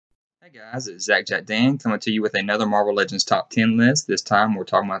Guys, it's ZacJacDan coming to you with another Marvel Legends Top 10 list. This time we're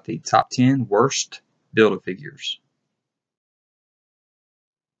talking about the top 10 worst Build-A-Figures.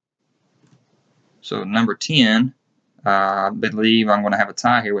 So number 10, I believe I'm going to have a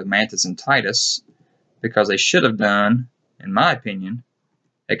tie here with Mantis and Titus because they should have done, in my opinion,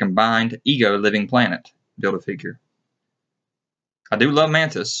 a combined Ego Living Planet Build-A-Figure. I do love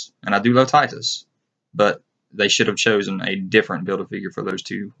Mantis and I do love Titus, but they should have chosen a different Build-A-Figure for those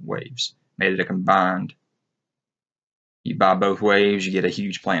two waves. Made it a combined. You buy both waves, you get a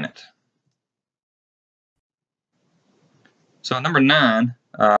huge planet. So at number 9,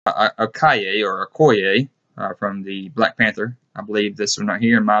 Okoye or Okoye from the Black Panther. I believe this one right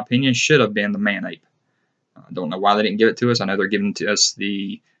here, in my opinion, should have been the Man-Ape. I don't know why they didn't give it to us. I know they're giving to us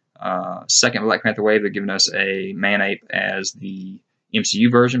the second Black Panther wave. They're giving us a Man-Ape as the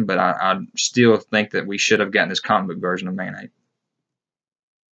MCU version, but I still think that we should have gotten this comic book version of Man-Ape.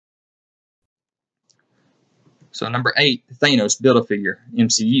 So number 8, Thanos Build-A-Figure,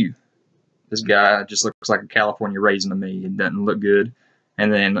 MCU. This guy just looks like a California raisin to me. It doesn't look good.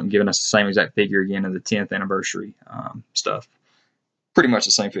 And then I'm giving us the same exact figure again in the 10th anniversary stuff. Pretty much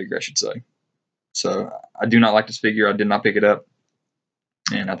the same figure, I should say. So I do not like this figure. I did not pick it up.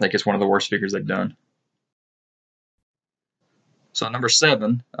 And I think it's one of the worst figures they've done. So number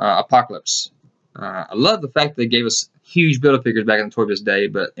 7, Apocalypse. I love the fact that they gave us huge Build-A-Figures back in the Toy Biz day,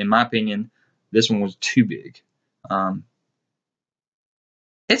 but in my opinion, this one was too big.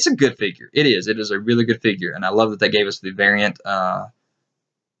 It's a good figure. It is. It is a really good figure, and I love that they gave us the variant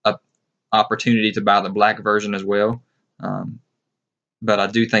opportunity to buy the black version as well. But I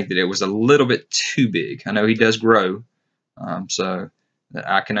do think that it was a little bit too big. I know he does grow, so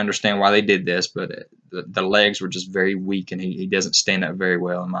I can understand why they did this, but the legs were just very weak, and he doesn't stand up very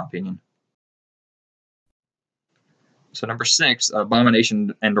well, in my opinion. So number 6,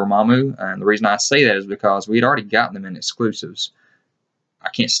 Abomination and Dormammu, and the reason I say that is because we had already gotten them in exclusives. I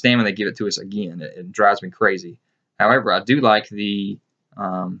can't stand when they give it to us again. It drives me crazy. However, I do like the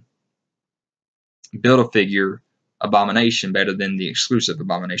Build-A-Figure Abomination better than the exclusive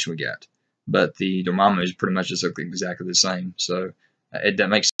Abomination we got. But the Dormammu is pretty much just exactly the same. So that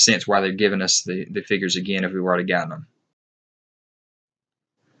makes sense why they're giving us the figures again if we've already gotten them.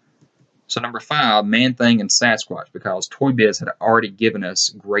 So number 5, Man-Thing and Sasquatch, because Toy Biz had already given us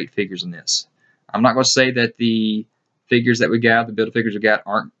great figures in this. I'm not going to say that the figures that we got, the Build-A-Figures we got,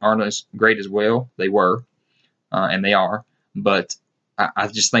 aren't as great as well. They were, and they are. But I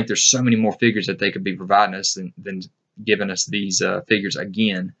just think there's so many more figures that they could be providing us than giving us these figures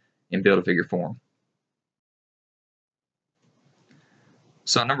again in Build-A-Figure form.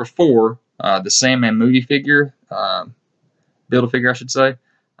 So number 4, the Sandman movie figure, Build-A-Figure, I should say.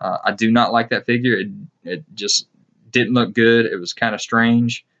 I do not like that figure. It just didn't look good. It was kind of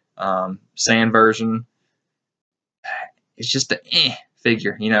strange. Sand version. It's just an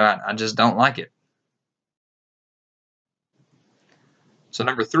figure. You know, I just don't like it. So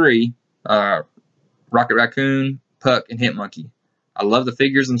number 3, Rocket Raccoon, Puck, and Hit Monkey. I love the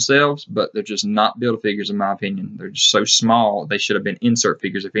figures themselves, but they're just not Build-A-Figures in my opinion. They're just so small. They should have been insert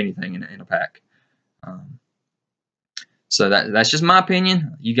figures, if anything, in a pack. So that's just my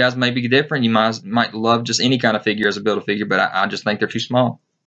opinion. You guys may be different. You might love just any kind of figure as a Build-A-Figure, but I just think they're too small.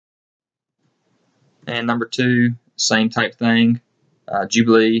 And number 2, same type thing.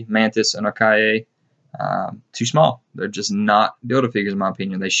 Jubilee, Mantis, and Okoye. Too small. They're just not Build-A-Figures in my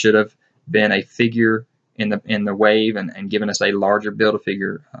opinion. They should have been a figure in the wave and given us a larger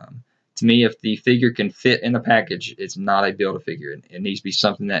Build-A-Figure. To me, if the figure can fit in the package, it's not a Build-A-Figure. It needs to be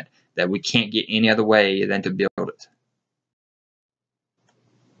something that we can't get any other way than to build it.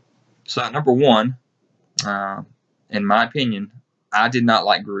 So number 1, in my opinion, I did not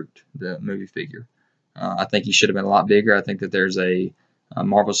like Groot, the movie figure. I think he should have been a lot bigger. I think that there's a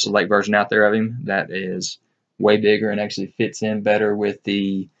Marvel Select version out there of him that is way bigger and actually fits in better with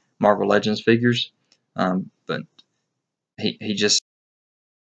the Marvel Legends figures. But he just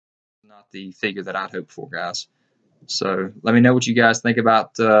not the figure that I'd hoped for, guys. So let me know what you guys think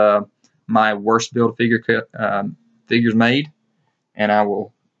about my worst Build-A-Figure figures made, and I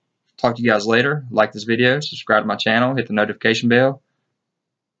will talk to you guys later. Like this video, subscribe to my channel, hit the notification bell.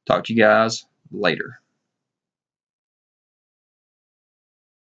 Talk to you guys later.